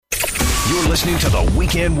You're listening to the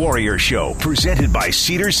Weekend Warrior Show, presented by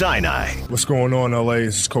Cedars-Sinai. What's going on, LA?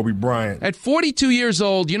 This is Kobe Bryant. At 42 years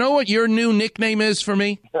old, you know what your new nickname is for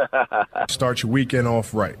me? Start your weekend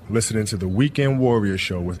off right. Listening to the Weekend Warrior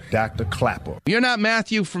Show with Dr. Clapper. You're not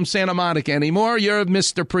Matthew from Santa Monica anymore. You're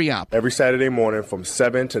Mr. Pre-Op. Every Saturday morning from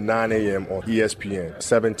 7 to 9 a.m. on ESPN,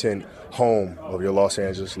 710, home of your Los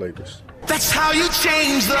Angeles Lakers. That's how you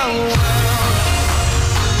change the world.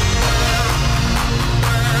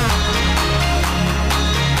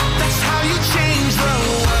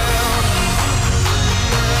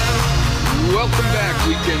 Welcome back,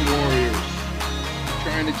 Weekend Warriors.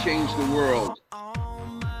 Trying to change the world.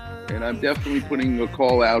 And I'm definitely putting a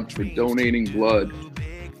call out for donating blood.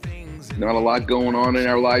 Not a lot going on in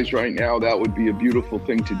our lives right now. That would be a beautiful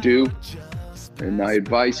thing to do. And my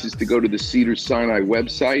advice is to go to the Cedars-Sinai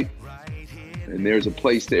website. And there's a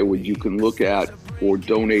place there where you can look at for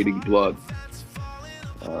donating blood.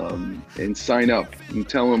 And sign up and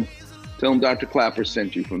tell them Dr. Clapper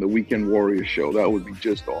sent you from the Weekend Warrior Show. That would be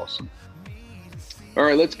just awesome. All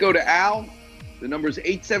right, let's go to Al. The number is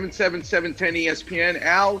 877-710-ESPN.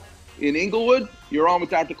 Al in Inglewood, you're on with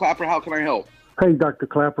Dr. Clapper. How can I help? Hey, Dr.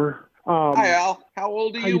 Clapper. Hi, Al. How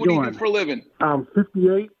old are you? What do you do for a living? I'm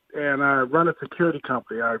 58, and I run a security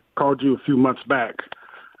company. I called you a few months back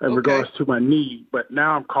in regards to my knee, but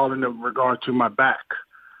now I'm calling in regard to my back.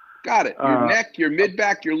 Got it. Your neck, your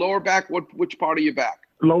mid-back, your lower back. Which part of your back?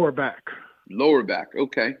 Lower back. Lower back.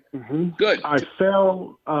 Okay. Mm-hmm. Good. I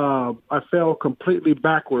fell completely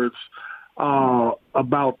backwards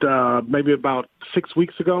maybe about 6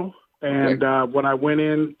 weeks ago. And when I went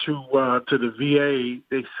in to the VA,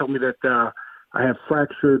 they told me that I had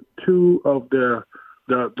fractured two of the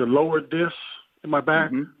lower discs in my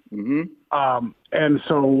back. Mm-hmm. Mm-hmm. And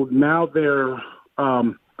so now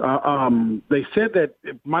they said that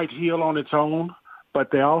it might heal on its own,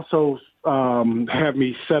 but they also have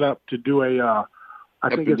me set up to do I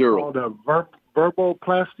think it's called a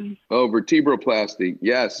verboplasty. Oh, vertebroplasty.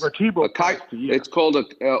 Yes. Vertebroplasty. Yes. It's called a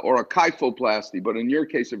kyphoplasty, but in your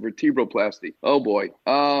case, a vertebroplasty. Oh boy.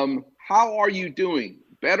 How are you doing?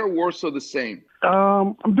 Better, worse, or the same?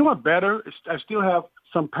 I'm doing better. I still have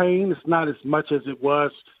some pain. It's not as much as it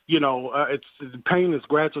was. The pain has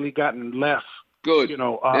gradually gotten less. Good.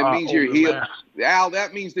 That means you're healing. Al,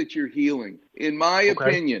 that means that you're healing. In my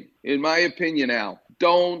opinion, Al,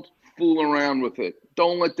 don't fool around with it.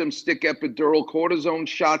 Don't let them stick epidural cortisone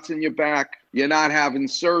shots in your back. You're not having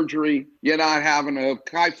surgery. You're not having a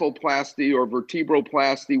kyphoplasty or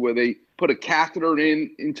vertebroplasty where they put a catheter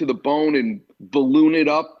into the bone and balloon it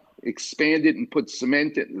up, expand it, and put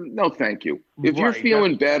cement in. No, thank you. If you're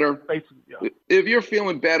feeling better,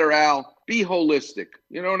 Al, be holistic.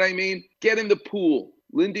 You know what I mean? Get in the pool.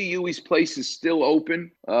 Linda Huey's place is still open.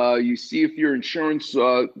 You see if your insurance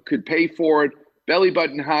could pay for it. Belly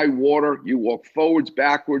button high water. You walk forwards,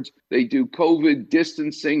 backwards. They do COVID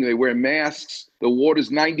distancing. They wear masks. The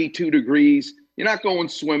water's 92 degrees. You're not going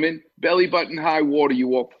swimming. Belly button high water. You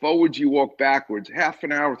walk forwards, you walk backwards. Half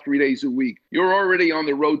an hour, 3 days a week. You're already on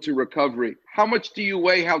the road to recovery. How much do you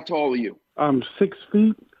weigh? How tall are you? I'm 6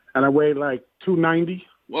 feet, and I weigh like 290.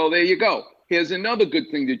 Well, there you go. Here's another good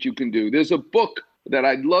thing that you can do. There's a book that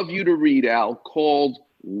I'd love you to read, Al, called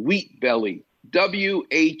Wheat Belly.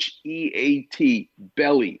 WHEAT,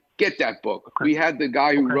 Belly. Get that book. Okay. We had the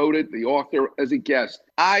guy who wrote it, the author, as a guest.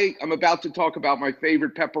 I am about to talk about my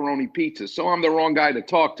favorite pepperoni pizza, so I'm the wrong guy to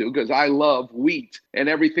talk to because I love wheat and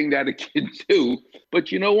everything that it can do. But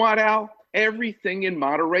you know what, Al? Everything in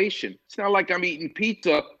moderation. It's not like I'm eating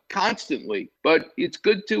pizza constantly, but it's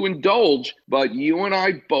good to indulge. But you and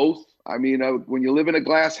I both, when you live in a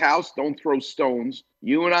glass house, don't throw stones.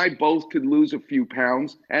 You and I both could lose a few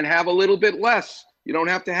pounds and have a little bit less. You don't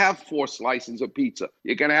have to have 4 slices of pizza.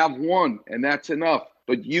 You can have 1, and that's enough.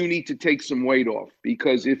 But you need to take some weight off,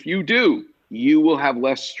 because if you do, you will have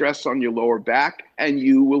less stress on your lower back and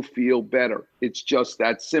you will feel better. It's just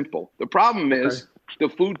that simple. The problem is the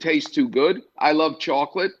food tastes too good. I love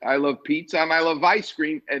chocolate, I love pizza, and I love ice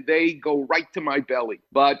cream, and they go right to my belly.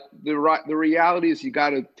 But the reality is you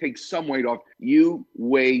got to take some weight off. You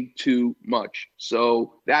weigh too much.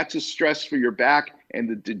 So that's a stress for your back, and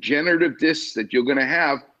the degenerative discs that you're going to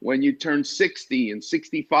have when you turn 60 and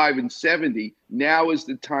 65 and 70. Now is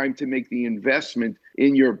the time to make the investment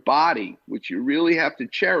in your body, which you really have to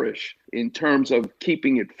cherish in terms of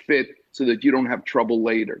keeping it fit, so that you don't have trouble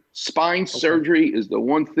later. Spine surgery is the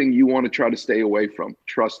one thing you want to try to stay away from.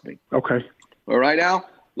 Trust me. Okay. All right, Al?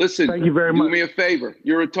 Listen, thank you very much. Do me a favor.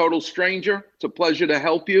 You're a total stranger. It's a pleasure to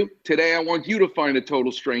help you. Today, I want you to find a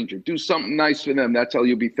total stranger. Do something nice for them. That's how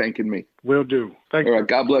you'll be thanking me. Will do. Thank you. All right.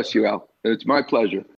 God bless you, Al. It's my pleasure.